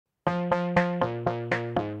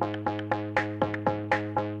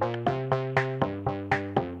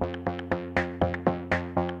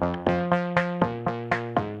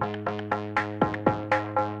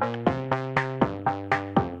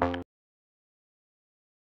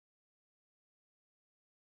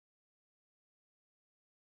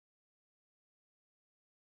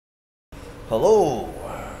Hello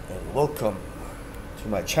and welcome to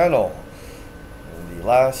my channel. In the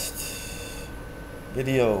last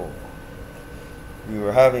video we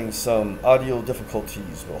were having some audio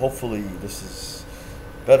difficulties, but hopefully this is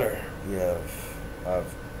better.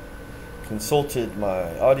 I've consulted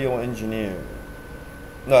my audio engineer.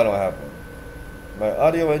 No, I don't have one. My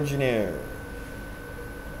audio engineer,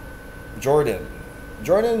 Jordan.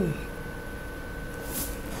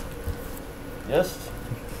 Yes?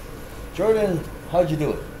 Jordan, how'd you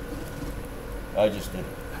do it? I just did it.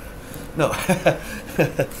 No.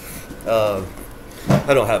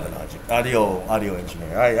 I don't have an audio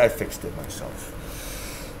engineer. I fixed it myself.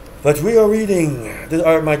 But we are reading.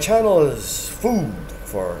 My channel is food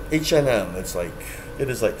for HNM. It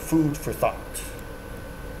is like food for thought.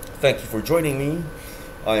 Thank you for joining me.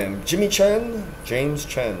 I am James Chen,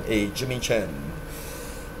 Jimmy Chen.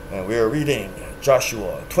 And we are reading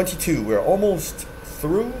Joshua 22. We're almost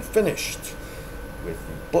finished with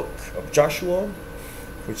the book of Joshua,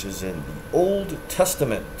 which is in the Old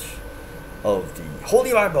Testament of the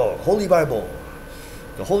Holy Bible.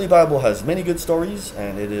 The Holy Bible has many good stories,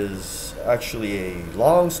 and it is actually a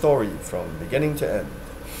long story from beginning to end.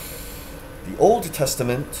 The Old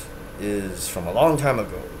Testament is from a long time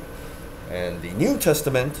ago, and the New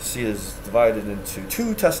Testament, is divided into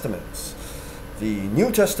two testaments. The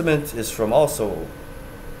New Testament is from also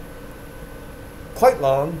quite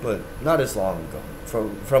long, but not as long ago,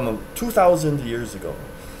 from 2,000 years ago.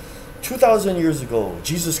 2,000 years ago,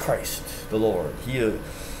 Jesus Christ, the Lord, he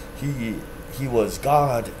was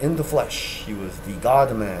God in the flesh. He was the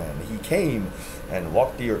God-man. He came and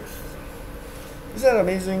walked the earth. Isn't that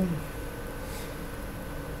amazing?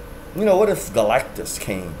 You know, what if Galactus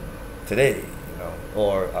came today,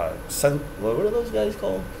 or what are those guys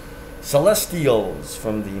called? Celestials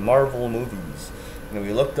from the Marvel movies.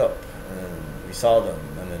 We looked up and we saw them,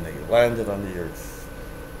 and then they landed on the earth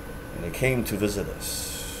and they came to visit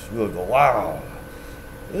us. We would go, wow,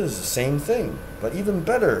 this is the same thing, but even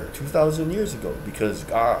better 2,000 years ago, because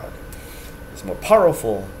God is more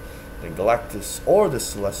powerful than Galactus or the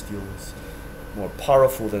Celestials, more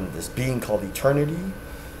powerful than this being called eternity,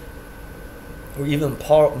 or even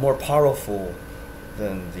more powerful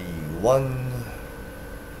than the one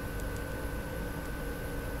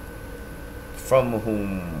from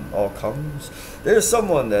whom all comes. There's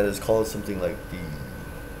someone that is called something like the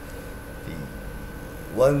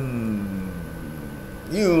one.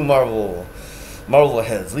 You Marvel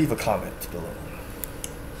heads, leave a comment below.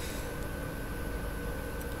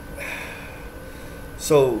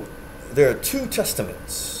 So there are two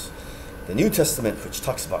testaments. The New Testament, which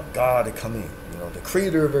talks about God coming, the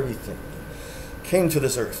creator of everything, came to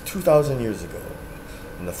this earth 2,000 years ago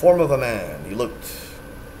in the form of a man. He looked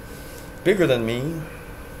bigger than me,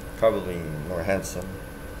 probably more handsome,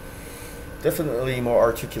 definitely more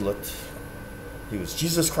articulate. He was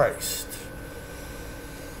Jesus Christ,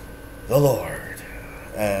 the Lord.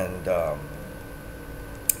 And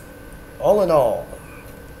all in all,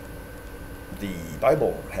 the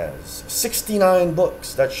Bible has 69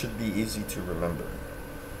 books. That should be easy to remember.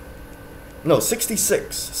 No,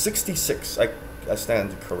 66. 66. I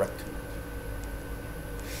stand corrected.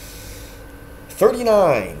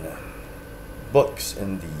 39 books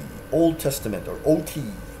in the Old Testament, or OT,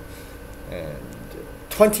 and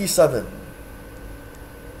 27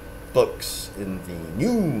 books in the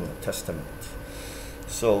New Testament.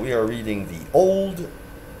 So we are reading the Old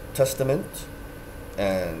Testament,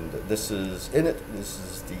 and this is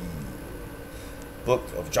the book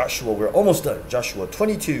of Joshua. We're almost done. Joshua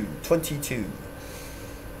 22.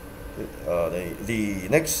 The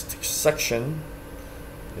next section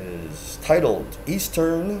is titled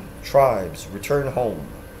Eastern Tribes Return Home.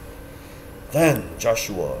 Then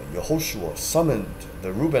Yehoshua summoned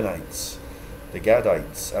the Reubenites, the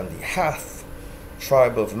Gadites, and the half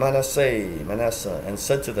tribe of Manasseh, and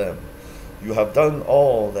said to them, "You have done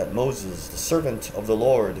all that Moses, the servant of the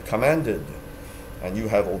Lord, commanded, and you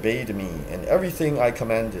have obeyed me in everything I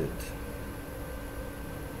commanded."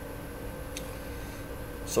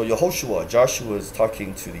 So Joshua is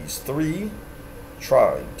talking to these three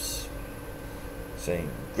tribes, saying,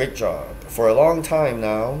 great job. For a long time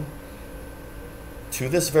now, to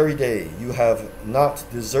this very day, you have not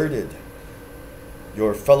deserted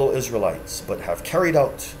your fellow Israelites, but have carried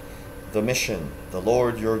out the mission the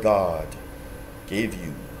Lord your God gave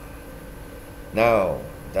you. Now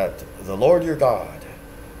that the Lord your God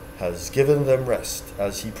has given them rest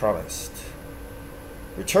as he promised,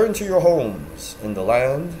 return to your homes in the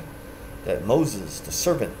land that Moses, the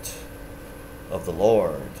servant of the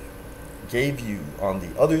Lord, gave you on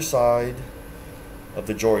the other side of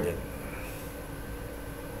the Jordan.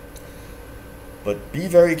 But be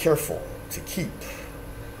very careful to keep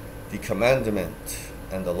the commandment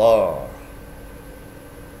and the law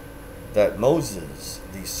that Moses,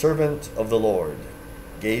 the servant of the Lord,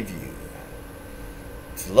 gave you,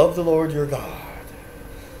 to love the Lord your God.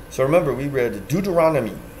 So remember, we read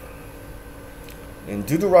Deuteronomy. In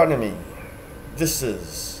Deuteronomy, this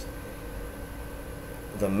is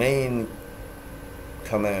the main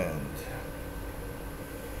command,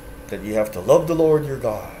 that you have to love the Lord your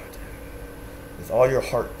God with all your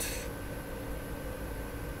heart,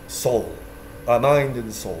 soul, mind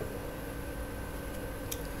and soul.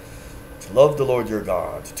 To love the Lord your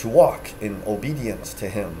God, to walk in obedience to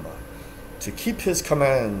him, to keep his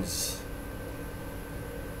commands,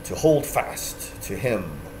 to hold fast to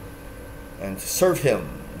him, and to serve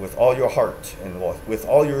him with all your heart and with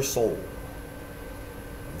all your soul.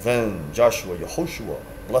 Then Joshua, Yehoshua,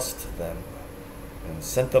 blessed them and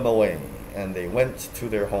sent them away, and they went to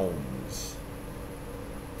their homes.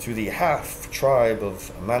 To the half tribe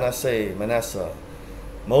of Manasseh,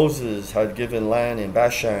 Moses had given land in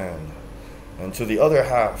Bashan, and to the other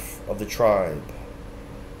half of the tribe,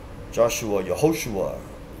 Joshua, Yehoshua,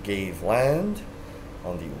 gave land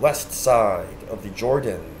on the west side of the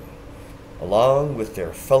Jordan, along with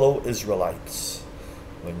their fellow Israelites.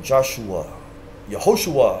 When Joshua,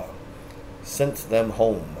 Yehoshua, sent them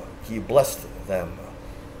home, he blessed them,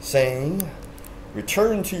 saying,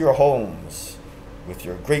 return to your homes with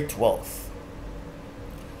your great wealth,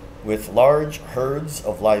 with large herds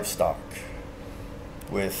of livestock,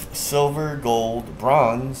 with silver, gold,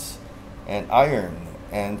 bronze, and iron,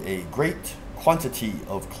 and a great quantity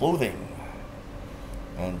of clothing,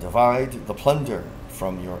 and divide the plunder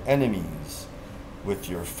from your enemies with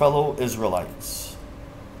your fellow Israelites.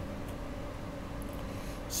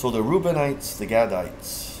 So the Reubenites, the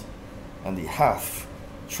Gadites, and the half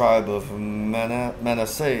tribe of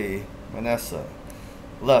Manasseh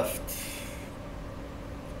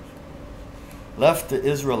left the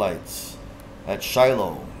Israelites at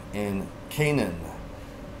Shiloh in Canaan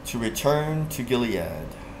to return to Gilead,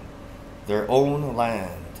 their own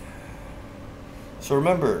land. So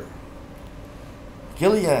remember,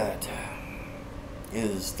 Gilead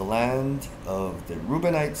is the land of the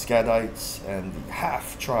Reubenites, Gadites, and the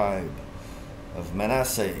half tribe of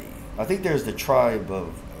Manasseh. I think there's the tribe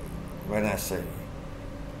of Manasseh.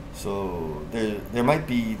 So there might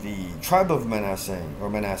be the tribe of Manasseh or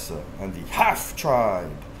Manasseh and the half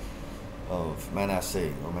tribe of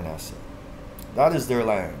Manasseh or Manasseh. That is their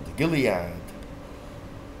land, Gilead.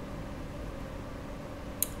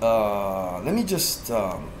 Let me just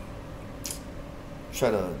try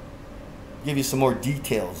to give you some more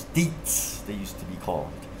details. Deets, they used to be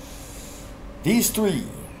called. These three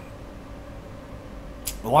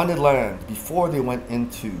wanted land before they went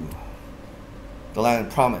into the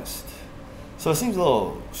land promised. So it seems a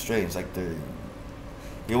little strange, like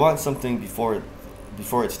they want something before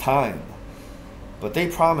it's time, but they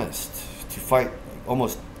promised to fight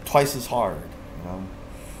almost twice as hard, you know.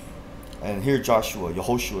 And here Joshua,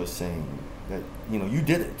 Yehoshua is saying that, you know, you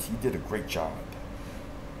did it. You did a great job.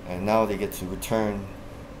 And now they get to return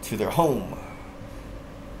to their home,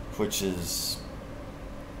 which is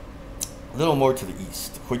a little more to the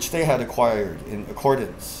east, which they had acquired in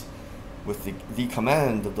accordance with the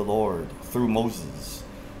command of the Lord through Moses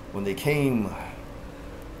when they came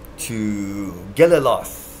to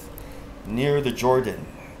Geliloth, near the Jordan,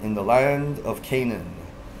 in the land of Canaan.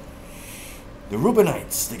 The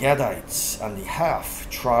Reubenites, the Gadites, and the half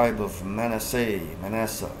tribe of Manasseh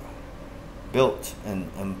built an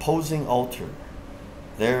imposing altar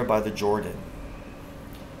there by the Jordan.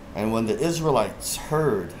 And when the Israelites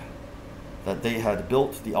heard that they had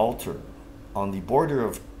built the altar on the border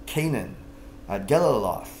of Canaan at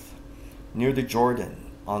Geliloth, near the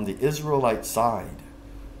Jordan, on the Israelite side,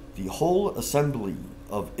 the whole assembly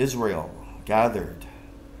of Israel gathered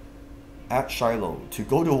at Shiloh to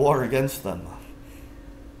go to war against them.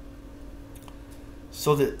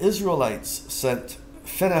 So the Israelites sent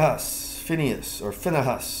Phinehas,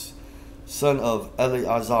 son of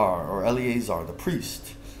Eleazar, the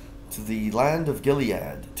priest, to the land of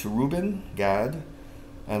Gilead, to Reuben, Gad,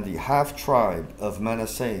 and the half tribe of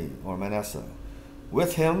Manasseh.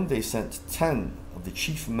 With him they sent 10 of the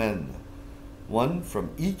chief men, one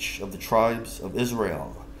from each of the tribes of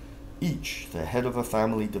Israel, each the head of a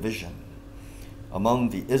family division among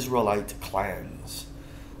the Israelite clans.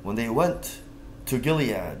 When they went to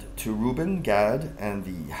Gilead, to Reuben, Gad, and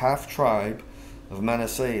the half tribe of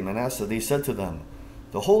Manasseh, they said to them,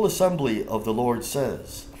 the whole assembly of the Lord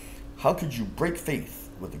says, how could you break faith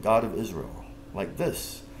with the God of Israel like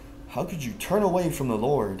this? How could you turn away from the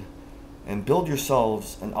Lord and build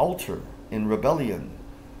yourselves an altar in rebellion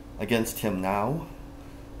against him now?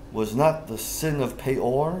 Was not the sin of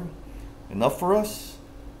Peor enough for us?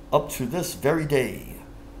 Up to this very day,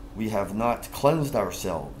 we have not cleansed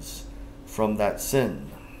ourselves from that sin,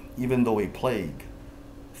 even though a plague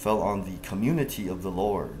fell on the community of the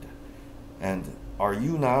Lord. And are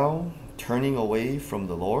you now turning away from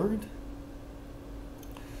the Lord?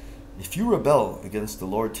 If you rebel against the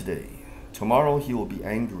Lord today, tomorrow he will be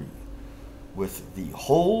angry with the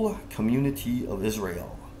whole community of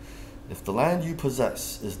Israel. If the land you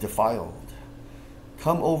possess is defiled,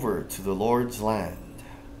 come over to the Lord's land,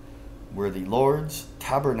 where the Lord's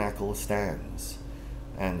tabernacle stands,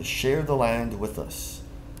 and share the land with us.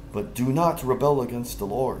 But do not rebel against the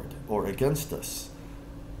Lord or against us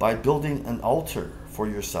by building an altar for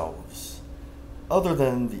yourselves, other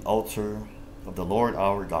than the altar of the Lord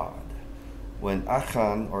our God. When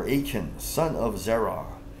Achan, son of Zerah,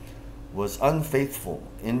 was unfaithful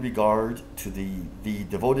in regard to the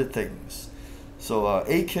devoted things. So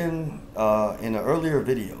Achan, in an earlier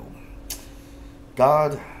video,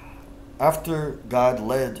 after God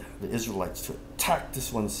led the Israelites to attack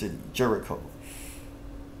this one city, Jericho,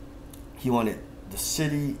 he wanted the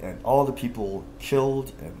city and all the people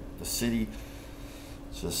killed, and the city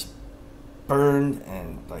just burned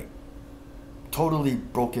and like totally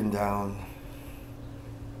broken down.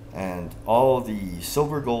 And all the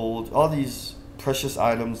silver, gold, all these precious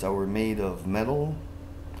items that were made of metal,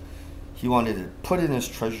 he wanted to put in his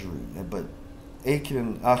treasury. But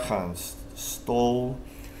Achan stole.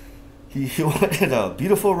 He wanted a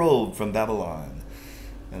beautiful robe from Babylon.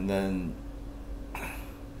 And then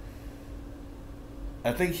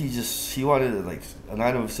I think he wanted like an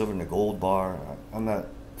item of silver in a gold bar. I'm not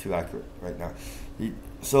too accurate right now.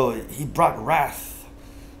 So he brought wrath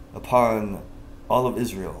upon all of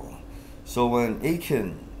Israel. So when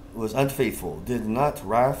Achan was unfaithful, did not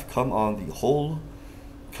wrath come on the whole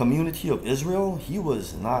community of Israel? He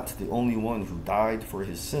was not the only one who died for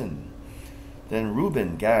his sin. Then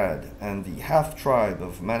Reuben, Gad, and the half-tribe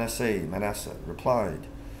of Manasseh replied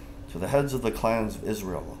to the heads of the clans of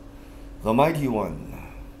Israel, "The mighty one,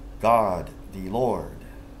 God, the Lord.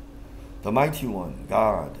 The mighty one,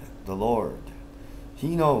 God, the Lord.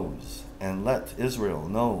 He knows, and let Israel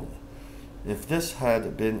know. If this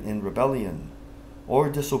had been in rebellion or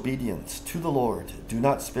disobedience to the Lord, do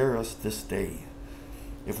not spare us this day.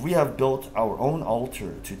 If we have built our own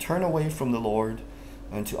altar to turn away from the Lord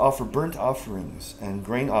and to offer burnt offerings and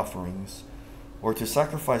grain offerings, or to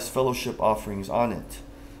sacrifice fellowship offerings on it,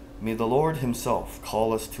 may the Lord himself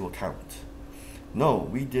call us to account. No,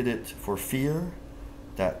 we did it for fear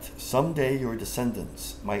that someday your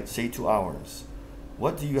descendants might say to ours,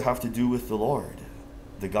 'What do you have to do with the Lord,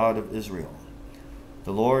 the God of Israel?'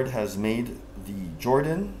 The Lord has made the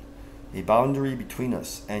Jordan a boundary between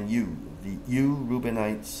us and you, you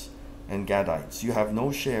Reubenites and Gadites. You have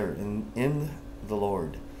no share in the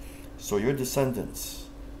Lord, so your descendants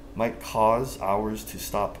might cause ours to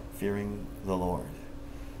stop fearing the Lord.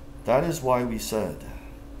 That is why we said,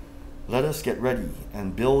 'Let us get ready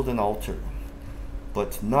and build an altar,'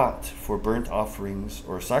 but not for burnt offerings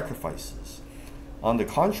or sacrifices. On the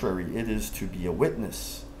contrary, it is to be a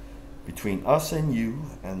witness between us and you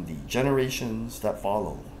and the generations that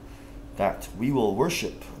follow, that we will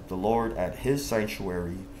worship the Lord at his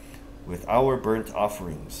sanctuary with our burnt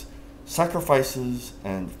offerings, sacrifices,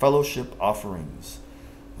 and fellowship offerings.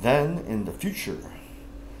 Then in the future,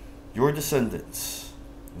 your descendants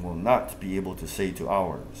will not be able to say to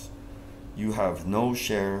ours, 'You have no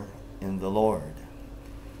share in the Lord.'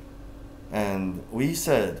 And we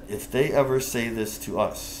said, if they ever say this to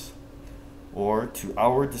us or to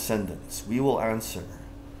our descendants, we will answer,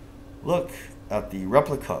 'Look at the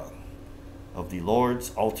replica of the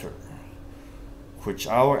Lord's altar, which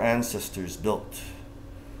our ancestors built,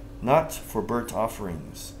 not for burnt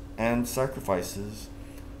offerings and sacrifices,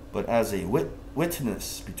 but as a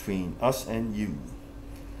witness between us and you.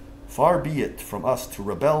 Far be it from us to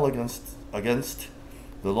rebel against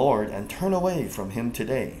the Lord and turn away from him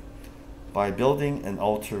today by building an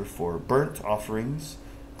altar for burnt offerings,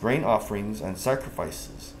 grain offerings, and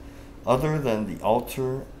sacrifices, other than the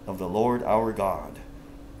altar of the Lord our God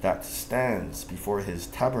that stands before his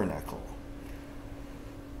tabernacle."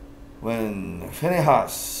 When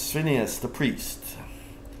Phinehas the priest,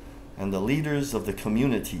 and the leaders of the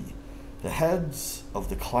community, the heads of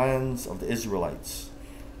the clans of the Israelites,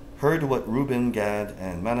 heard what Reuben, Gad,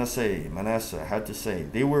 and Manasseh had to say,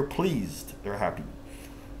 they were pleased, they're happy.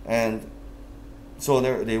 And so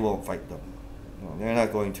they won't fight them. No, they're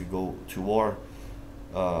not going to go to war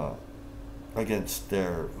against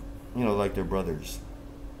their, like their brothers.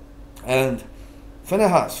 And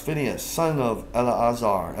Phinehas, son of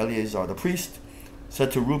Eleazar the priest,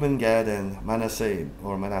 said to Reuben, Gad, and Manasseh,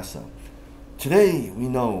 "Today we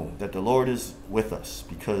know that the Lord is with us,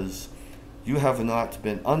 because you have not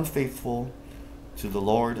been unfaithful to the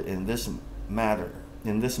Lord in this matter.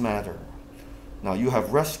 Now you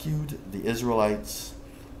have rescued the Israelites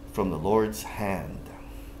from the Lord's hand."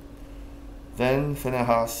 Then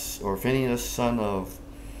Phinehas, son of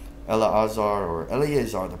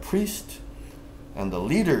Eleazar the priest, and the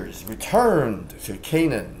leaders returned to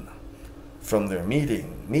Canaan from their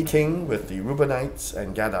meeting with the Reubenites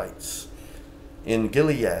and Gadites in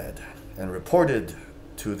Gilead, and reported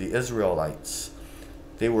to the Israelites.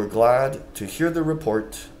 They were glad to hear the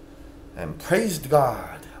report and praised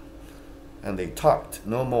God, and they talked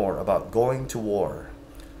no more about going to war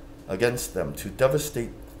against them to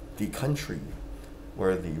devastate the country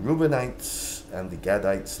where the Reubenites and the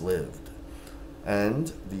Gadites lived.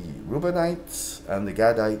 And the Reubenites and the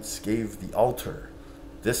Gadites gave the altar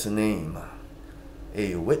this name: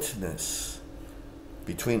 a witness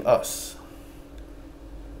between us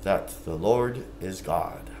that the Lord is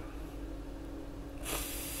God.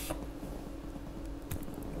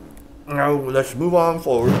 Now let's move on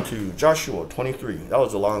forward to Joshua 23. That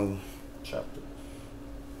was a long chapter.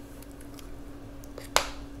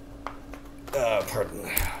 Pardon.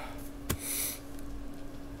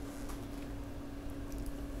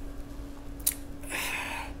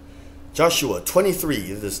 Joshua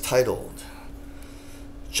 23, it is titled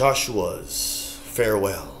Joshua's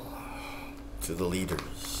Farewell to the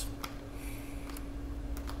Leaders.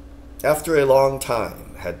 After a long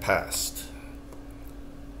time had passed,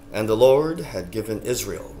 and the Lord had given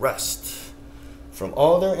Israel rest from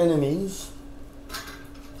all their enemies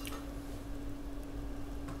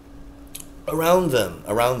around them,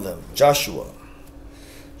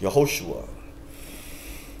 Yehoshua,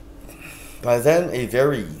 by then a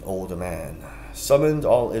very old man, summoned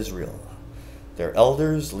all Israel, their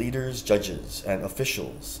elders, leaders, judges, and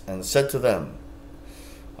officials, and said to them,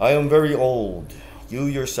 "I am very old. You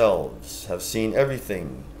yourselves have seen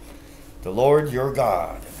everything the Lord your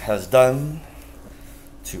God has done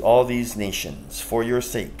to all these nations for your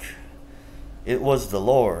sake. It was the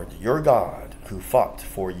Lord your God who fought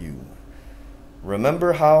for you.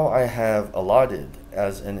 Remember how I have allotted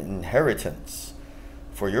as an inheritance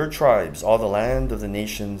for your tribes all the land of the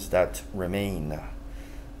nations that remain,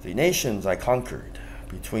 the nations I conquered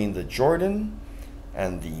between the Jordan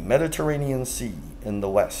and the Mediterranean Sea in the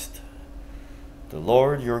west. The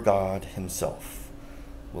Lord your God himself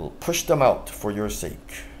will push them out for your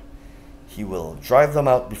sake. He will drive them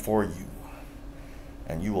out before you,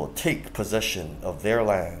 and you will take possession of their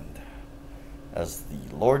land, as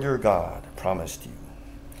the Lord your God promised you.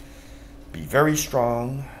 Be very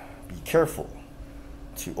strong, be careful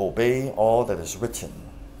to obey all that is written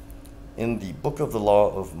in the book of the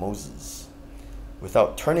law of Moses,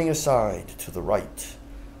 without turning aside to the right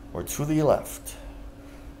or to the left.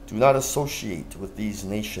 Do not associate with these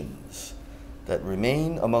nations that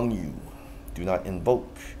remain among you. Do not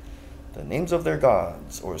invoke the names of their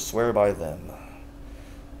gods or swear by them.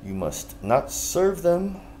 You must not serve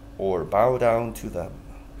them or bow down to them,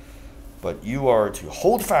 but you are to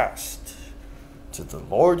hold fast to the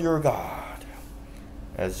Lord your God,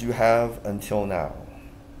 as you have until now.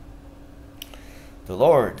 The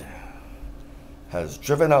Lord has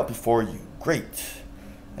driven out before you great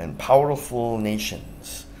and powerful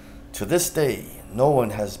nations. To this day, no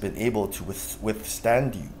one has been able to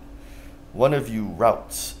withstand you. One of you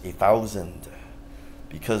routs 1,000,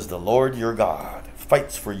 because the Lord your God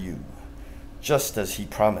fights for you, just as he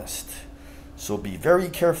promised. So be very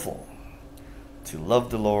careful to love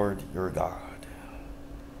the Lord your God.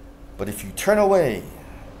 But if you turn away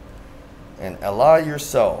and ally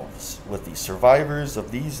yourselves with the survivors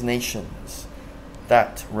of these nations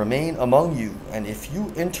that remain among you, and if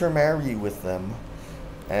you intermarry with them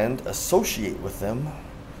and associate with them,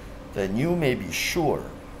 then you may be sure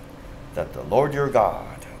that the Lord your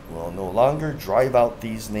God will no longer drive out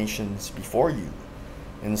these nations before you.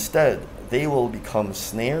 Instead, they will become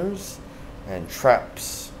snares and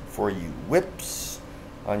traps for you, whips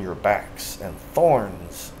on your backs and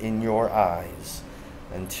thorns in your eyes,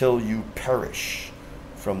 until you perish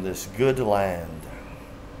from this good land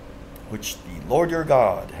which the Lord your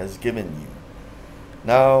God has given you.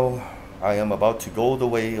 Now I am about to go the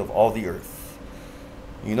way of all the earth.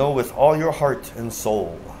 You know with all your heart and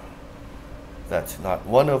soul that not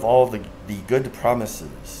one of all the good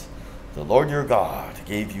promises the Lord your God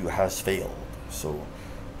gave you has failed. So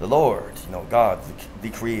the Lord, God, the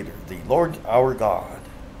Creator, the Lord our God,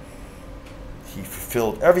 he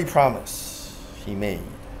fulfilled every promise he made.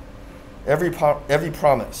 Every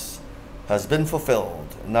promise has been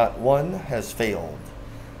fulfilled, not one has failed.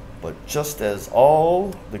 But just as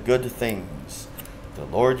all the good things the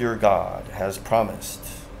Lord your God has promised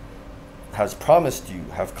you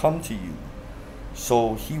have come to you,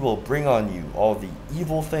 so he will bring on you all the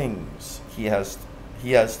evil things he has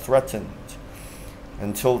threatened,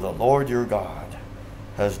 until the Lord your God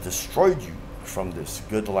has destroyed you from this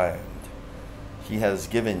good land he has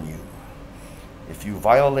given you. If you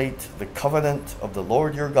violate the covenant of the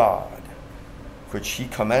Lord your God, which he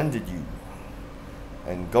commanded you,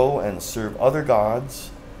 and go and serve other gods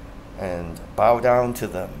and bow down to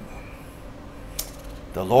them,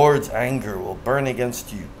 the Lord's anger will burn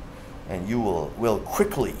against you, and you will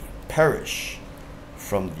quickly perish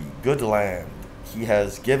from the good land he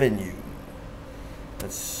has given you.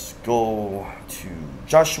 Let's go to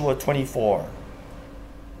Joshua 24.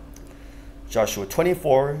 Joshua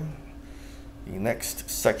 24, the next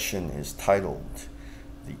section is titled,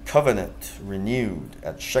 The Covenant Renewed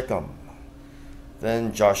at Shechem.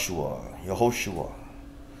 Then Yehoshua,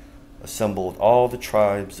 assembled all the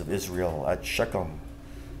tribes of Israel at Shechem.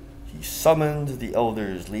 He summoned the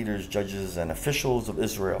elders, leaders, judges, and officials of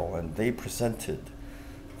Israel, and they presented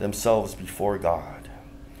themselves before God.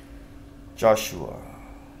 Joshua,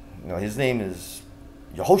 his name is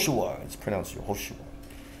Yehoshua. It's pronounced Yehoshua.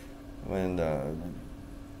 When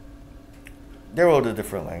they wrote a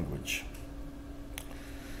different language,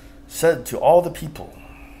 said to all the people,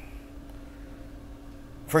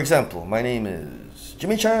 for example, my name is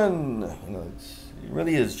Jimmy Chan. It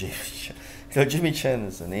really is Jimmy Chan. Jimmy Chan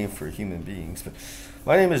is a name for human beings, but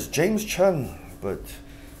my name is James Chen, but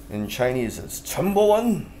in Chinese it's Chen Bo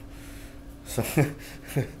Wen. So,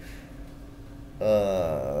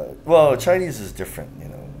 well, Chinese is different,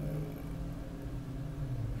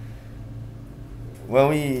 When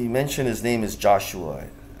we mention his name is Joshua,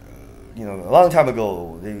 a long time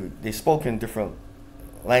ago, they spoke in different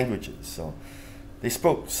languages. So they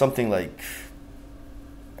spoke something like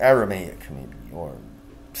Aramaic, maybe, or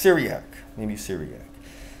Syriac, maybe Syriac.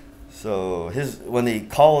 So when they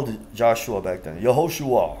called Joshua back then,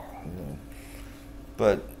 Yehoshua,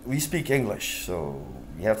 but we speak English, so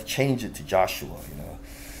you have to change it to Joshua,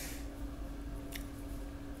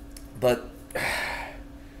 But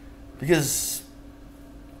because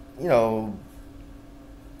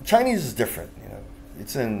Chinese is different,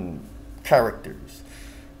 it's in characters.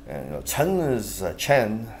 And Chen is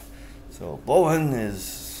Chen, so Bowen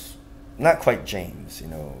is not quite James,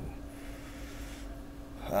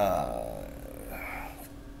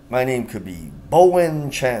 my name could be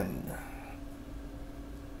Bowen Chen,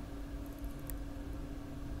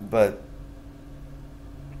 but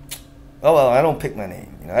oh well, I don't pick my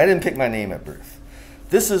name. I didn't pick my name at birth.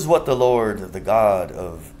 This is what the Lord, the God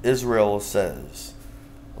of Israel, says.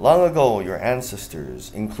 Long ago, your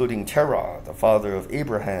ancestors, including Terah, the father of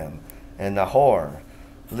Abraham, and Nahor,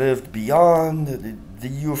 lived beyond the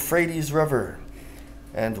Euphrates River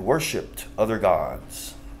and worshipped other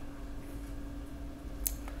gods.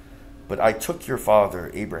 But I took your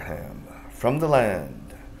father Abraham from the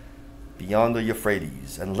land beyond the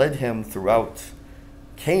Euphrates and led him throughout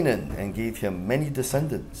Canaan and gave him many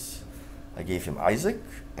descendants. I gave him Isaac,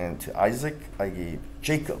 and to Isaac I gave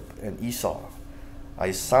Jacob and Esau.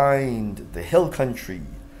 I signed the hill country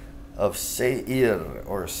of Seir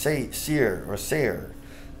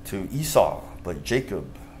to Esau, but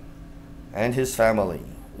Jacob and his family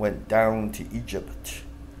went down to Egypt.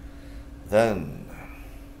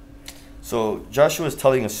 So Joshua is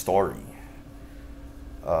telling a story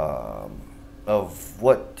of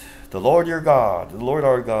what the Lord your God, the Lord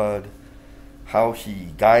our God, how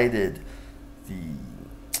he guided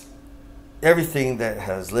everything that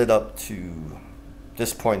has led up to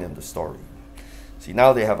this point in the story. See,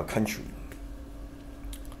 now they have a country.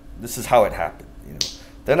 This is how it happened.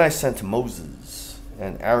 Then I sent Moses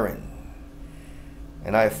and Aaron,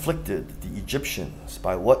 and I afflicted the Egyptians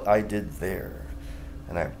by what I did there,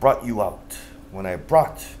 and I brought you out. When I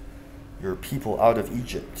brought your people out of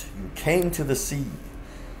Egypt, you came to the sea,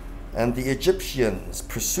 and the Egyptians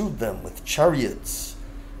pursued them with chariots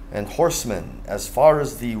and horsemen as far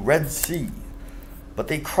as the Red Sea. But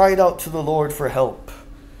they cried out to the Lord for help,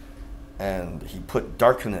 and he put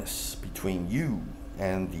darkness between you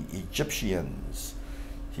and the Egyptians.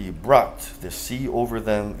 He brought the sea over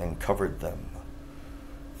them and covered them.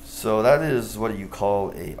 So that is what you call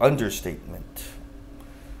an understatement.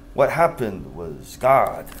 What happened was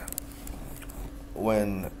God,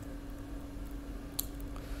 when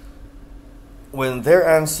their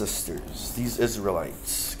ancestors, these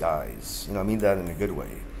Israelites, guys, I mean that in a good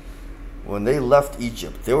way, when they left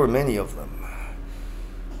Egypt, there were many of them.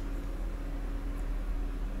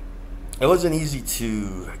 It wasn't easy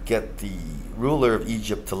to get the ruler of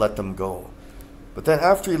Egypt to let them go. But then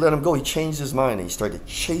after he let them go, he changed his mind and he started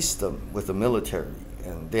to chase them with the military.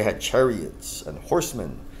 And they had chariots and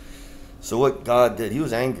horsemen. So what God did, he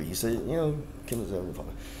was angry. He said,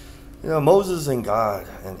 Moses and God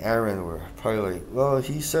and Aaron were probably like, well,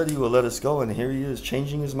 he said he would let us go, and here he is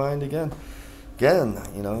changing his mind again.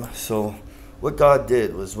 So what God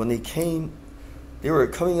did was when they were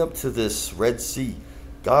coming up to this Red Sea.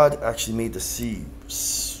 God actually made the sea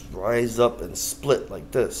rise up and split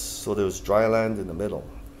like this. So there was dry land in the middle.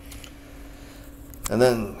 And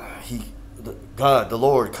then God, the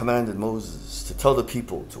Lord, commanded Moses to tell the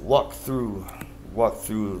people to walk through,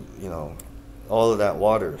 all of that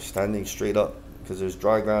water, standing straight up, because there's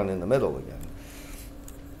dry ground in the middle again.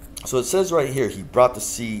 So it says right here, he brought the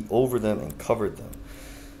sea over them and covered them.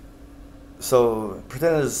 So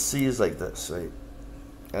pretend the sea is like this, right?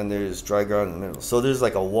 And there's dry ground in the middle. So there's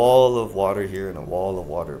like a wall of water here and a wall of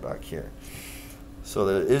water back here. So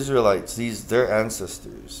the Israelites, their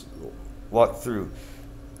ancestors, walked through.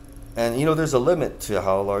 And there's a limit to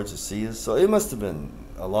how large the sea is. So it must have been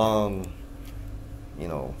a long,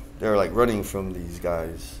 they're like running from these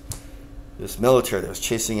guys. This military that was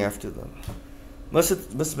chasing after them. Must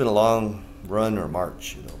have been a long run or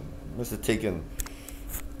march, Must have taken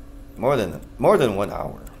more than 1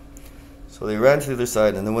 hour. So they ran to the other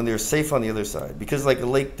side, and then when they were safe on the other side, because like a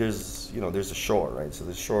lake, there's a shore, right? So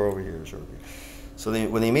there's shore over here, shore over here. So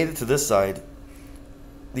when they made it to this side,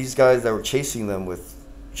 these guys that were chasing them with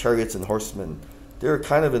chariots and horsemen, they were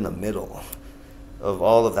kind of in the middle of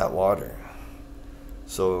all of that water.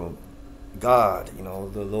 So God,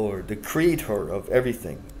 the Lord, the creator of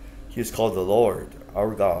everything, he is called the Lord,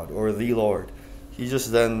 our God, or the Lord. He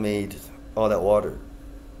just then made all that water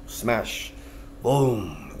smash,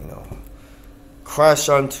 boom, crash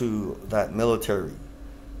onto that military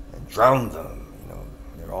and drown them.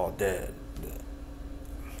 They're all dead.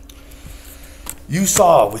 You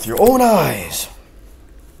saw with your own eyes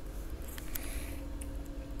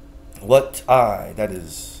what I, that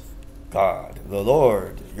is God, the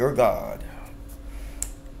Lord, your God,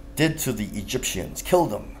 did to the Egyptians,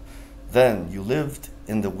 killed them. Then you lived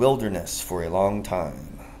in the wilderness for a long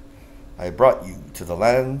time. I brought you to the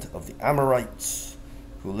land of the Amorites,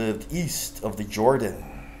 who lived east of the Jordan.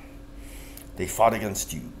 They fought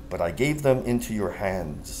against you, but I gave them into your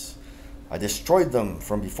hands. I destroyed them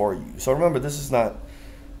from before you. So remember, this is not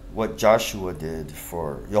what Yehoshua did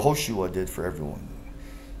for everyone.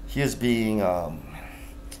 He is being,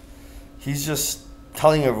 he's just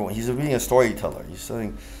telling everyone, he's being a storyteller. He's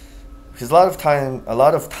saying, because a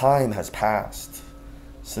lot of time has passed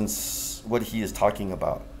since what he is talking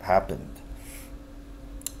about happened.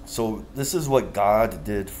 So this is what God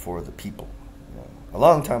did for the people a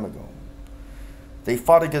long time ago. They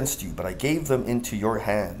fought against you, but I gave them into your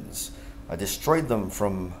hands. I destroyed them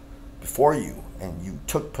from before you, and you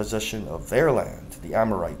took possession of their land, the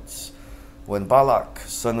Amorites. When Balak,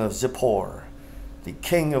 son of Zippor, the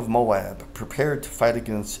king of Moab, prepared to fight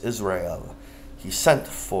against Israel, he sent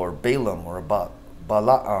for Balaam or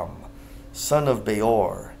Balaam, son of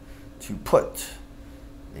Beor, to put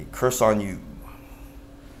a curse on you.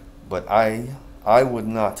 But I would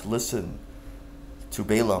not listen to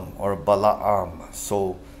Balaam or Balaam,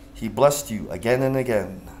 so he blessed you again and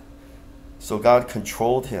again. So God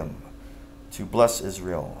controlled him to bless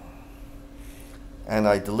Israel. And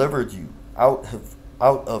I delivered you out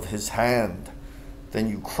of his hand. Then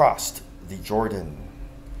you crossed the Jordan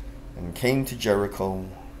and came to Jericho.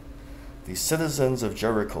 The citizens of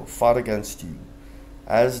Jericho fought against you,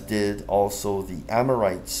 as did also the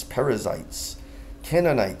Amorites, Perizzites,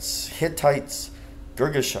 Canaanites, Hittites,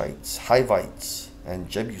 Girgashites, Hivites, and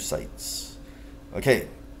Jebusites. Okay,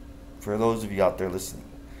 for those of you out there listening,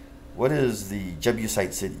 what is the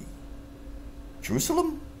Jebusite city?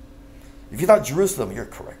 Jerusalem? If you thought Jerusalem, you're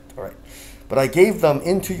correct. All right. But I gave them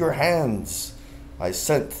into your hands. I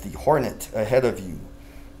sent the hornet ahead of you,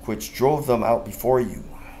 which drove them out before you.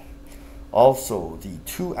 Also the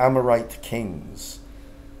 2 Amorite kings.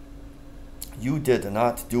 You did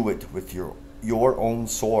not do it with your own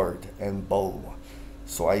sword and bow.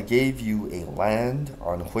 So I gave you a land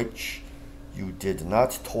on which you did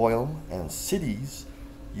not toil, and cities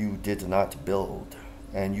you did not build.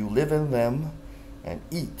 And you live in them and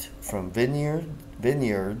eat from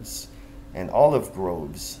vineyards and olive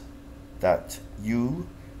groves that you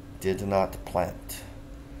did not plant.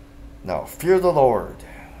 Now fear the Lord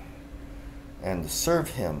and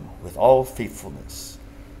serve him with all faithfulness.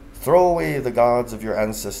 Throw away the gods of your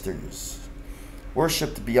ancestors,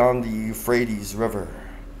 worshipped beyond the Euphrates River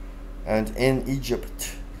and in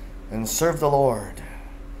Egypt, and serve the Lord.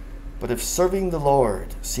 But if serving the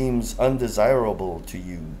Lord seems undesirable to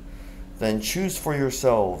you, then choose for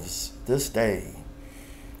yourselves this day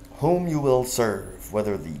whom you will serve,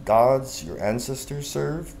 whether the gods your ancestors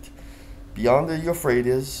served beyond the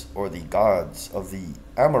Euphrates, or the gods of the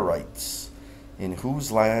Amorites, in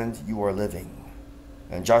whose land you are living.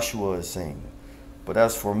 And Joshua is saying, but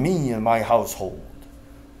as for me and my household,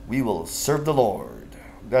 we will serve the Lord.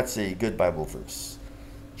 That's a good Bible verse.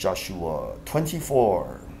 Joshua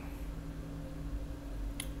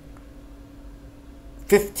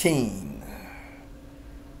 24:15.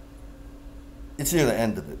 It's near the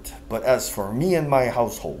end of it. But as for me and my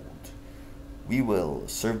household, we will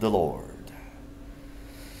serve the Lord.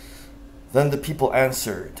 Then the people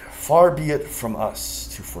answered, far be it from us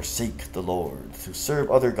to forsake the Lord, to serve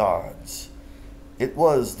other gods. It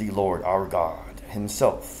was the Lord our God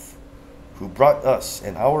himself who brought us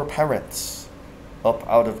and our parents up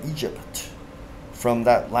out of Egypt, from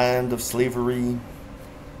that land of slavery,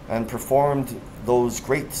 and performed those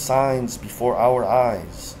great signs before our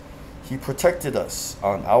eyes. He protected us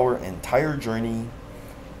on our entire journey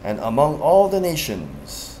and among all the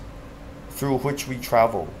nations through which we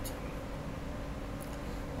traveled.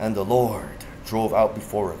 And the Lord drove out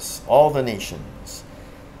before us all the nations,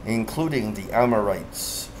 including the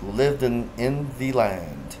Amorites who lived in the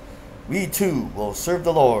land. We too will serve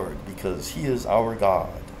the Lord because he is our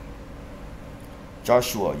God.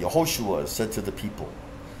 Yehoshua said to the people,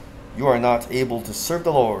 you are not able to serve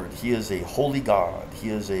the Lord. He is a holy God. He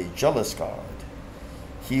is a jealous God.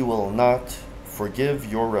 He will not forgive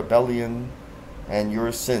your rebellion and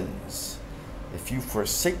your sins. If you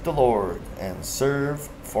forsake the Lord and serve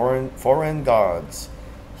foreign gods,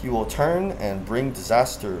 he will turn and bring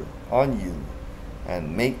disaster on you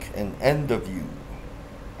and make an end of you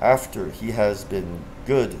after he has been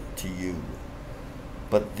good to you.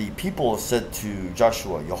 But the people said to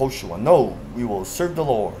Yehoshua, no, we will serve the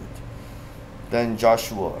Lord. Then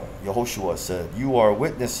Yehoshua said, you are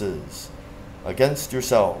witnesses against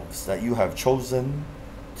yourselves that you have chosen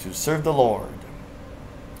to serve the Lord.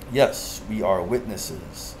 Yes, we are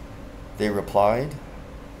witnesses, they replied.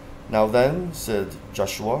 Now then, said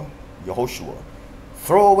Yehoshua,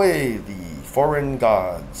 throw away the foreign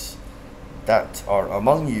gods that are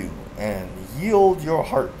among you and yield your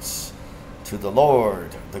hearts to the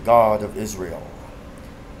Lord, the God of Israel.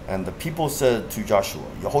 And the people said to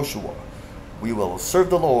Yehoshua, we will serve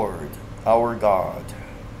the Lord, our God,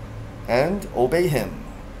 and obey him.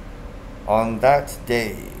 On that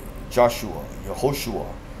day, Yehoshua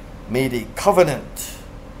made a covenant.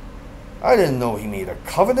 I didn't know he made a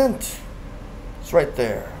covenant. It's right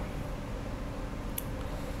there.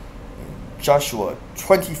 Joshua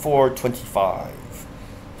 24:25.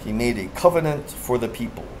 He made a covenant for the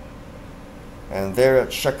people. And there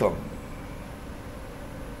at Shechem,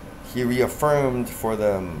 he reaffirmed for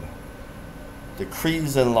them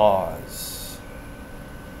decrees and laws.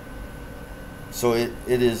 So it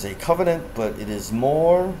is a covenant, but it is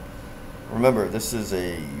more. Remember, this is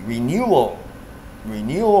a renewal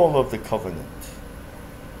of the covenant.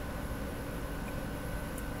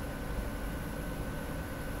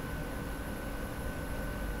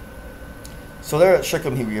 So there at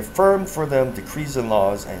Shechem, he reaffirmed for them decrees and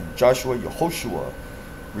laws, and Yehoshua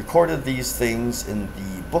recorded these things in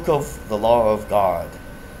the book of the law of God.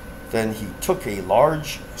 Then he took a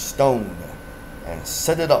large stone and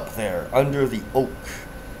set it up there under the oak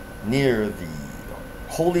near the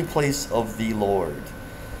holy place of the Lord.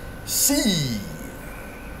 See,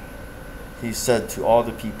 he said to all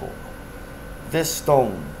the people, this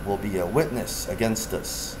stone will be a witness against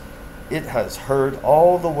us. It has heard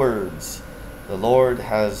all the words the Lord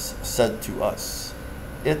has said to us.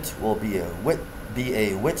 It will be a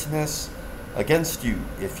witness against you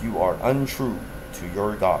if you are untrue to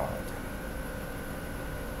your God.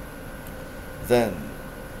 Then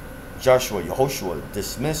Yehoshua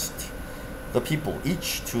dismissed the people,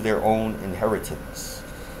 each to their own inheritance.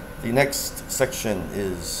 The next section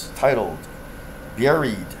is titled,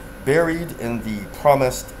 Buried in the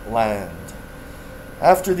Promised Land.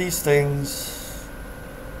 After these things,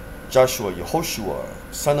 Yehoshua,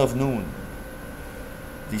 son of Nun,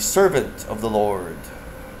 the servant of the Lord.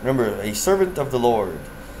 Remember, a servant of the Lord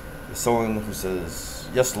is someone who says,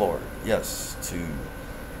 yes, Lord, yes, to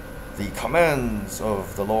the commands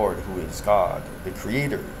of the Lord, who is God, the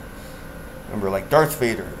Creator. Remember, like Darth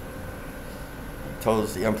Vader, he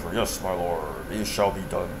tells the Emperor, yes, my Lord, it shall be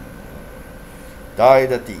done.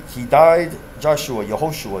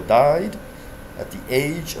 Yehoshua died at the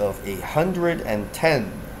age of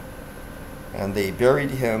 110, and they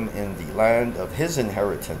buried him in the land of his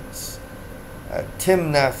inheritance at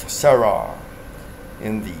Timnath Serah,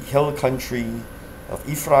 in the hill country of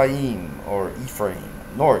Ephraim, or Ephraim,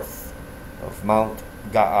 north of Mount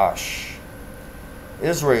Gaash.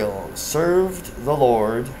 Israel served the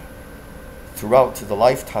Lord throughout the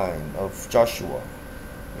lifetime of Joshua,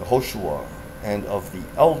 Yehoshua, and of the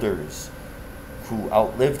elders who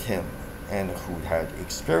outlived him and who had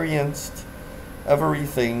experienced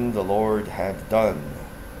everything the Lord had done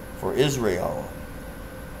for Israel.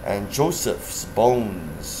 And Joseph's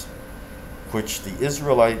bones, which the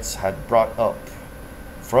Israelites had brought up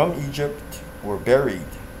from Egypt, were buried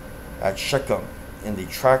at Shechem in the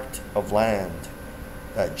tract of land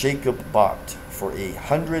that Jacob bought for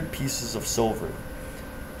 100 pieces of silver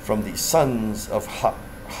from the sons of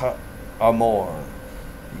Hamor,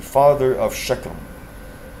 the father of Shechem.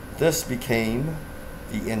 This became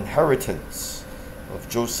the inheritance of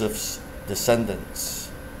Joseph's descendants.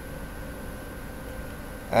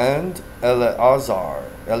 And Eleazar,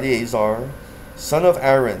 son of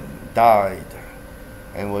Aaron, died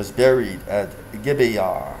and was buried at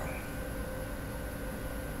Gibeah,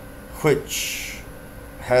 which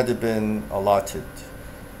had been allotted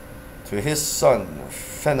to his son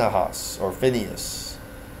Phinehas, or Phineas,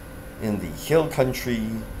 in the hill country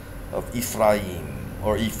of Ephraim,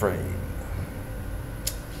 or Ephraim.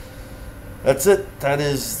 That's it. That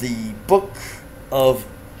is the book of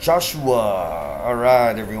Joshua. All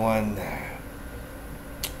right, everyone.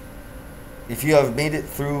 If you have made it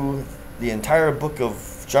through the entire book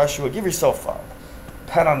of Joshua, give yourself a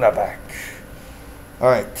pat on the back. All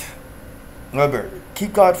right. Remember,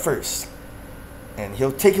 keep God first, and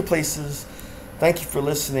He'll take you places. Thank you for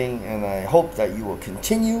listening, and I hope that you will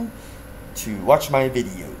continue to watch my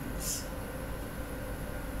videos.